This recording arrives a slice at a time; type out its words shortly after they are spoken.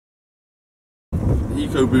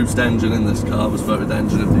ecoBoost engine in this car was voted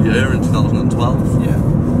Engine of the Year in 2012. Yeah.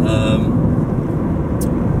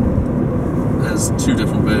 There's two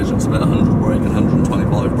different versions of it, 100 brake and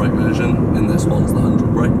 125 brake version. In this one's the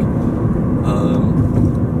 100 brake.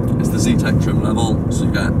 It's the Zetec trim level, so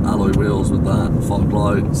you get alloy wheels with that, fog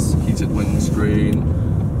lights, heated windscreen,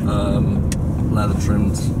 leather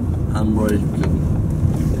trimmed handbrake, and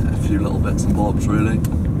yeah, a few little bits and bobs really.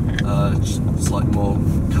 Just slightly more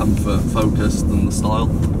comfort focused than the style.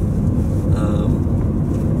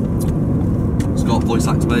 It's got voice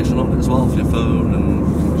activation on it as well for your phone, and you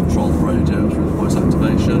can control the radio through the voice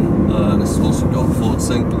activation. And it's also got Ford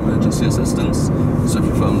Sync emergency assistance, so if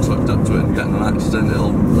your phone's hooked up to it and you get in an accident,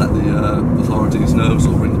 it'll let the authorities know, so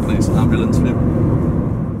it'll bring the police and ambulance for you.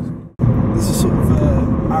 There's a sort of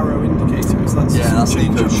arrow indicator, is that? Yeah, that's the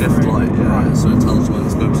eco shift light, yeah, right. So it tells you when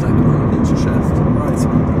it's most economical to shift. Right.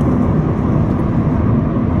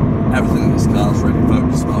 Everything in this car is really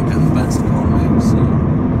focused about getting the best economy, so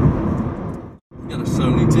you get a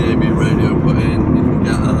Sony DAB radio put in, you can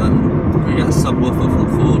get a subwoofer